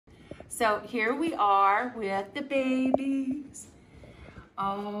So here we are with the babies.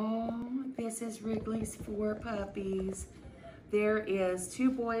 Oh, this is Wrigley's 4 puppies. There is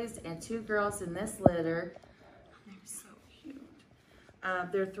 2 boys and 2 girls in this litter. They're so cute.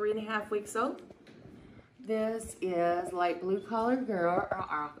 They're 3.5 weeks old. This is light blue collar girl,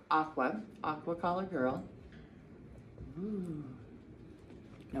 or aqua collar girl. Ooh.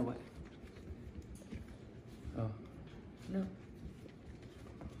 No way. Oh, no.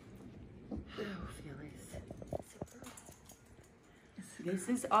 Oh, Phyllis. This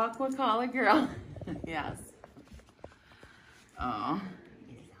is aqua collar girl. Yes. Oh.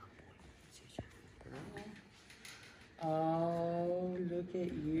 Oh, look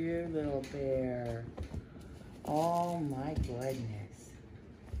at you, little bear. Oh my goodness.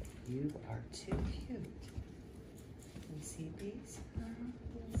 You are too cute. You see these?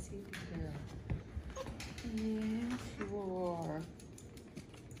 You see the girl. Yes, you are.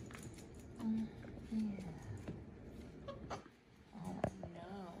 Yeah. Oh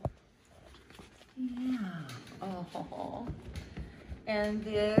no. Yeah. Oh. And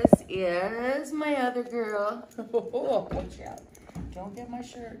this is my other girl. Oh, watch out. Don't get my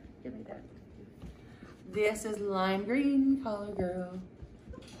shirt. Give me that. This is lime green collar girl.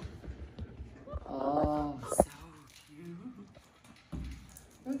 Oh, so cute.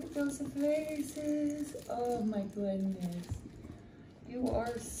 Look at those faces. Oh my goodness. You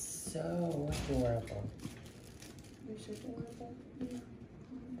are so adorable. You're so adorable. Yeah.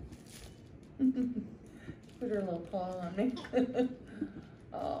 Put her little paw on me.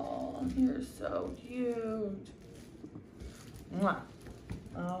 Oh, you're so cute. Mwah.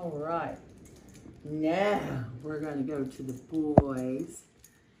 All right. Now we're going to go to the boys.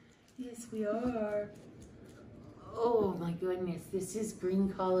 Yes, we are. Oh my goodness, this is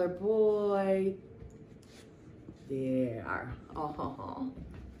green collar boy. There. Oh.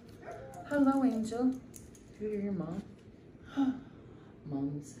 Hello, Angel. Do you hear your mom?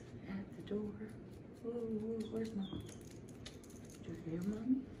 Mom's at the door. Ooh, where's Mom? Do you hear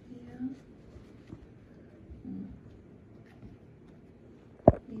Mommy? Yeah.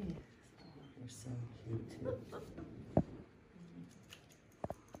 Yes. Oh, you're so cute too.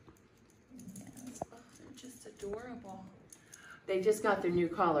 Yes. Oh, they're just adorable. They just got their new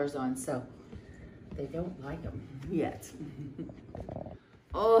collars on, so they don't like them yet.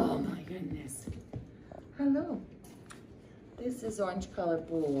 Oh my goodness. Hello. This is orange colored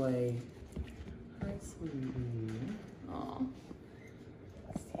boy. Hi, sweetie. Aw.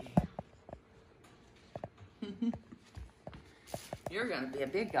 You're gonna be a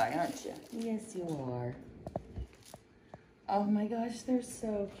big guy, aren't you? Yes, you are. Oh my gosh, they're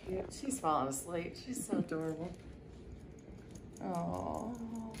so cute. She's falling asleep. She's so adorable. Oh,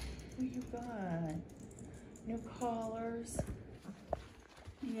 what you got? New collars.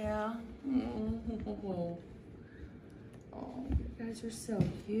 Yeah. Oh, you guys are so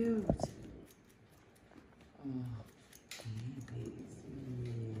cute. Oh, babies.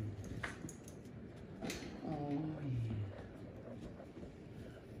 Yes. Oh, yeah.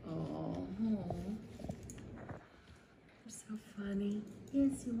 Oh, you're so funny.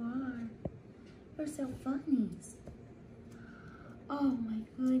 Yes, you are. You're so funny. Oh my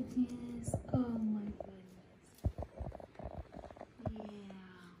goodness. Oh my goodness. Yeah.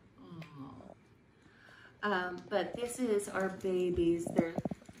 Oh. But this is our babies. They're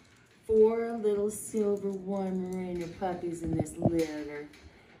 4 little Silver Weimaraner puppies in this litter.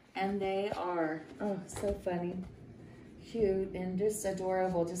 And they are, oh, so funny, cute, and just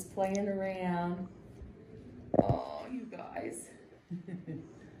adorable, just playing around. Oh, you guys.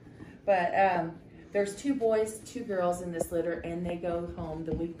 But there's 2 boys, 2 girls in this litter, and they go home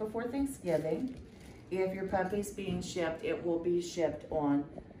the week before Thanksgiving. If your puppy's being shipped, it will be shipped on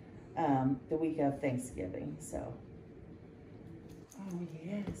the week of Thanksgiving, so. Oh,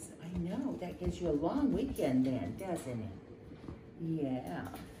 yes, I know. That gives you a long weekend then, doesn't it? Yeah.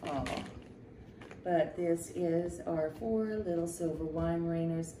 Oh. But this is our 4 little Silver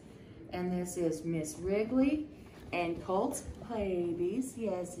Weimaraners, and this is Miss Wrigley and Colt's babies.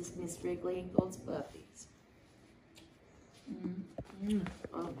 Yes, it's Miss Wrigley and Colt's puppies. Oh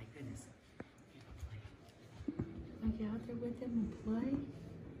my goodness. Are you out there with them and play?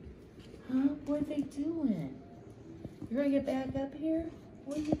 Huh? What are they doing? You're gonna get back up here?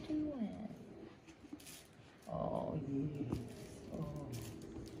 What are you doing? Oh, yes. Oh.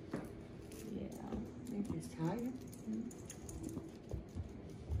 Yeah. You're just tired?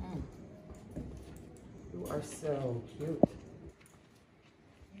 You are so cute.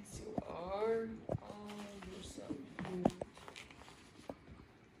 Yes, you are. Oh, you're so cute.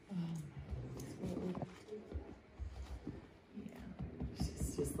 Oh, my goodness. Yeah.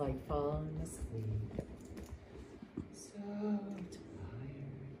 She's just like falling asleep. So tired.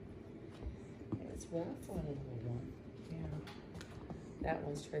 It's rough on a little one. Yeah. That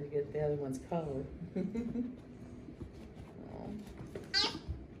one's trying to get the other one's collar.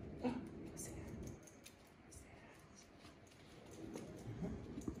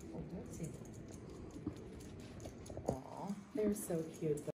 They're so cute.